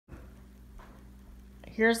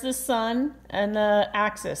Here's the sun and the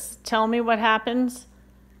axis. Tell me what happens.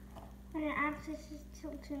 When the axis is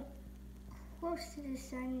tilted close to the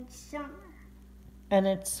sun, it's summer. And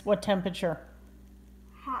it's what temperature?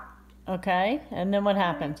 Hot. Okay, and then what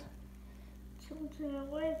happens? Tilted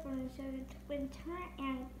away from the sun, it's winter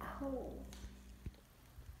and cold.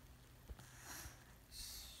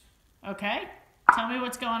 Okay, tell me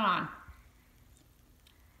what's going on.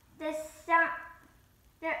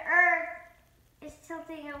 The earth is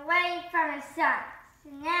tilting away from the sun. So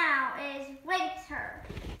now it is winter.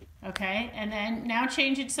 Okay, and then now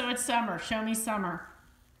change it so it's summer. Show me summer.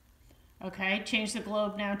 Okay, change the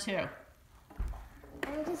globe now too.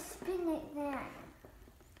 And just spin it then.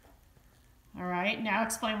 All right, now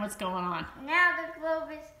explain what's going on. Now the globe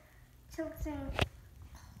is tilting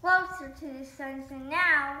closer to the sun. So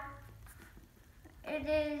now it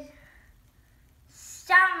is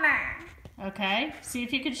summer. Okay, see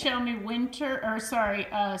if you could show me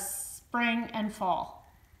spring and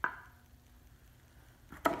fall.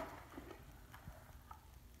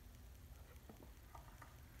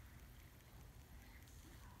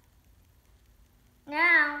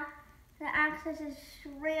 Now the axis is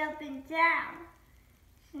straight up and down.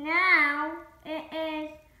 Now it is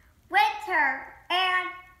winter and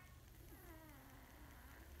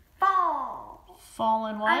fall. Fall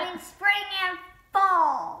and what? I mean spring and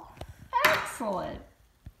fall. Excellent.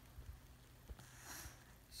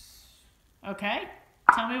 Okay,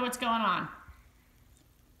 tell me what's going on.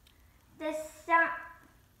 The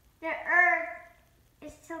earth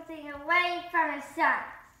is tilting away from the sun.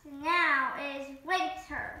 So now it is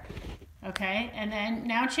winter. Okay, and then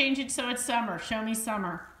now change it so it's summer. Show me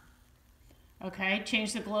summer. Okay,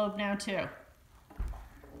 change the globe now too.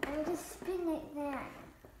 And just spin it then.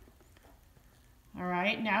 All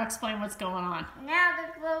right, now explain what's going on. Now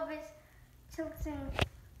the globe is tilting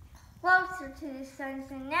closer to the sun.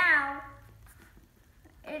 So now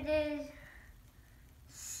it is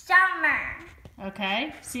summer.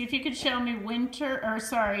 Okay, see if you could show me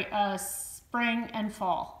spring and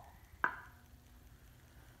fall.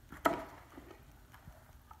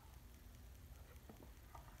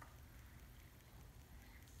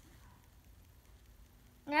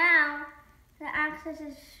 Now the axis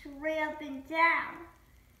is straight up and down.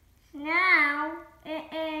 Now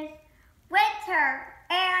it is winter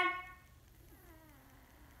and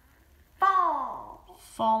fall.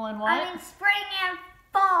 Fall and what? I mean spring and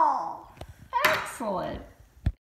fall. Excellent.